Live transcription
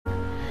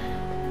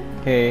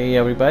Hey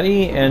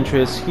everybody,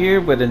 Andres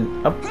here with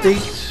an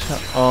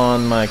update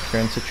on my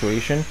current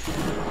situation.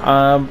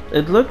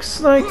 It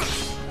looks like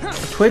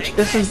Twitch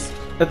isn't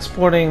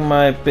exporting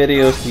my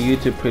videos to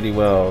YouTube pretty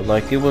well.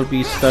 Like, it will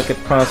be stuck at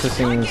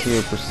processing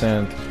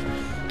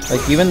 0%.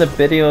 Like, even the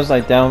videos I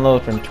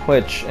download from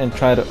Twitch and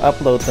try to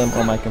upload them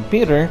on my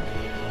computer,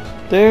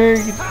 they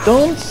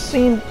don't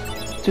seem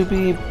to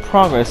be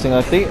progressing.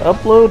 Like, they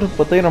upload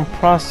but they don't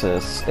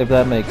process, if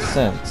that makes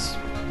sense.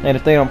 And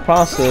if they don't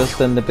process,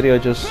 then the video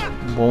just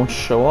won't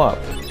show up,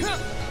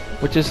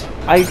 which is,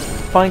 I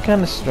find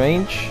kind of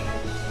strange.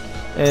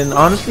 And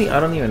honestly, I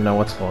don't even know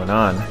what's going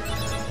on.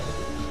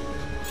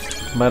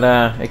 But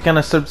it kind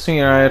of serves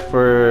me right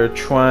for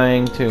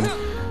trying to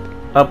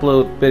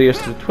upload videos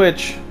to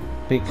Twitch,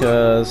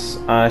 because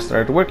I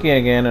started working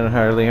again and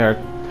hardly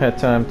had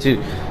time to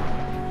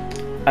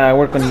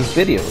work on these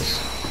videos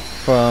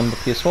from the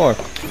PS4.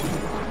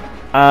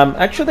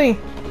 Actually,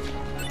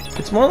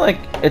 it's more like,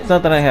 it's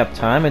not that I have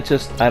time, it's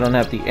just I don't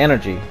have the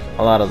energy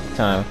a lot of the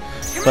time.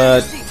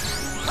 But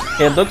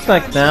it looks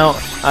like now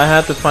I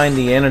have to find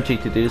the energy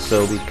to do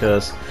so,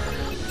 because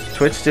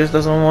Twitch just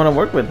doesn't want to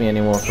work with me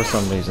anymore for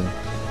some reason.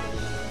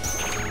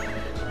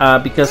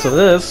 Because of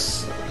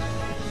this,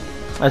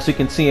 as you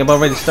can see, I've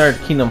already started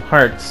Kingdom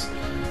Hearts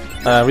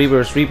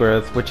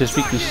Rebirth, which is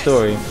Riku's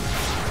story.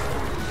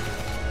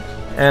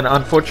 And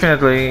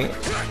unfortunately,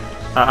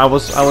 I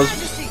was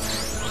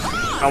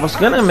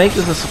gonna make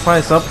this a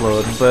surprise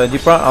upload, but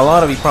a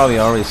lot of you probably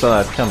already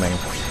saw that coming.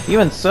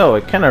 Even so,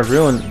 it kind of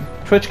ruined,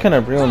 Twitch kind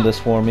of ruined this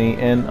for me,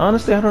 and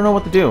honestly, I don't know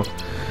what to do.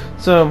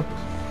 So,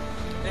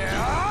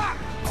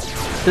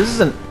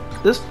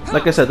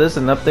 like I said, this is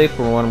an update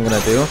for what I'm gonna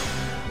do.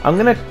 I'm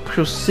gonna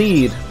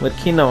proceed with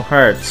Kingdom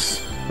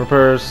Hearts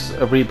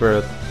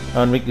Rebirth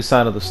on Riku's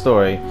side of the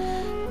story.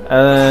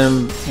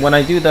 When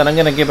I do that, I'm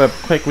gonna give a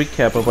quick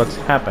recap of what's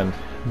happened,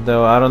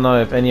 though I don't know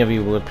if any of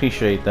you will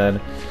appreciate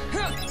that.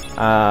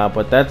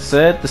 But that's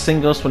it. The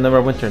same goes for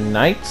Neverwinter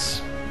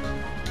Nights.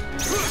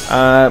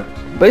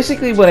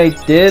 Basically what I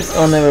did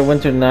on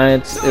Neverwinter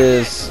Nights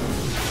is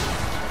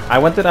I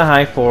went to the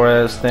high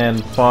forest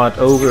and fought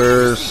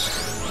ogres,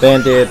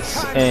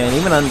 bandits, and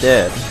even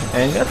undead,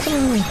 and got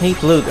some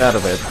neat loot out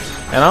of it.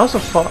 And I also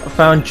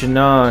found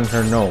Janna and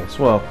her gnolls.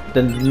 Well,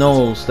 the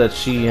gnolls that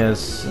she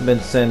has been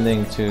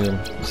sending to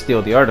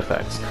steal the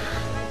artifacts.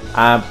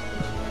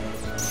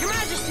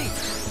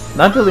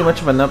 Not really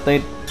much of an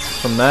update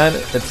from that,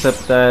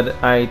 except that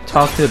I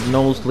talked to the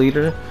Gnoll's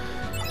leader,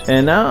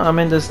 and now I'm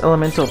in this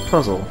elemental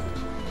puzzle.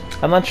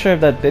 I'm not sure if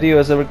that video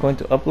is ever going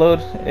to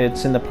upload.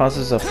 It's in the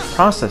process of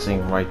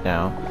processing right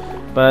now,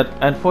 but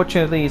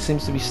unfortunately it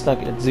seems to be stuck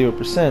at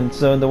 0%,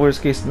 so in the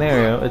worst case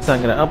scenario, it's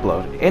not going to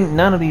upload. And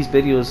none of these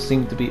videos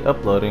seem to be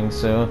uploading,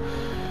 so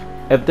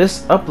if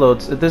this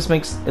uploads, if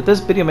this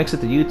video makes it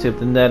to YouTube,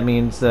 then that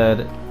means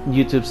that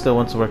YouTube still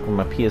wants to work with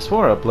my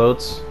PS4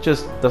 uploads,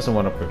 just doesn't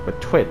want to work with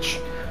Twitch.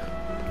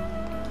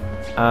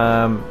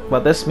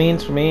 What this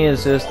means for me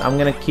is just I'm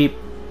gonna keep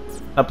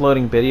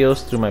uploading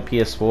videos through my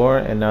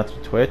PS4 and not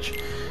through Twitch.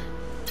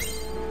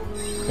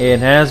 It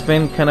has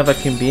been kind of a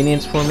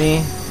convenience for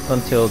me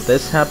until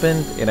this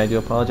happened, and I do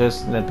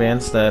apologize in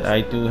advance that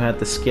I do have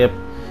to skip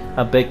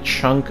a big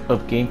chunk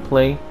of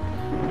gameplay,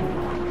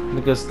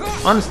 because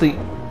honestly,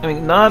 I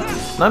mean, not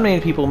many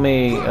people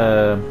may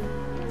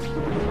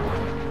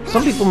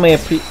some people may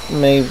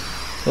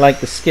like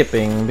the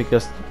skipping,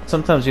 because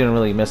sometimes you don't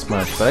really miss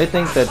much, but I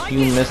think that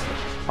you missed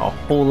a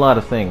whole lot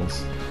of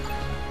things.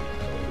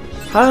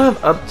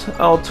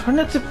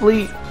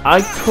 Alternatively,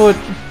 I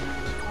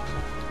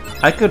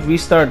could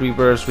restart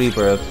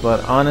Rebirth,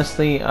 but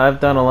honestly,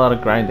 I've done a lot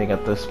of grinding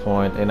at this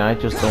point, and I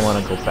just don't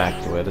want to go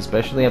back to it,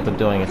 especially after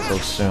doing it so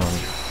soon.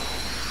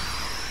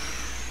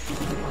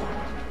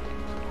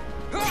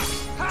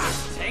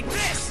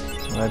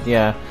 But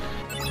yeah.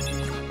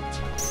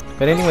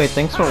 But anyway,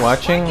 thanks for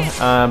watching.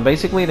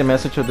 Basically, the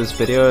message of this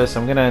video is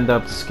I'm gonna end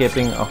up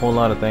skipping a whole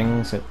lot of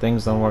things if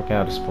things don't work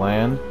out as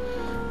planned.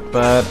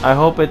 But I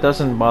hope it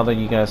doesn't bother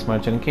you guys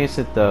much. In case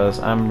it does,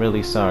 I'm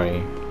really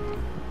sorry.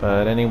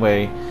 But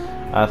anyway,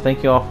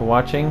 thank you all for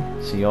watching.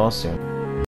 See you all soon.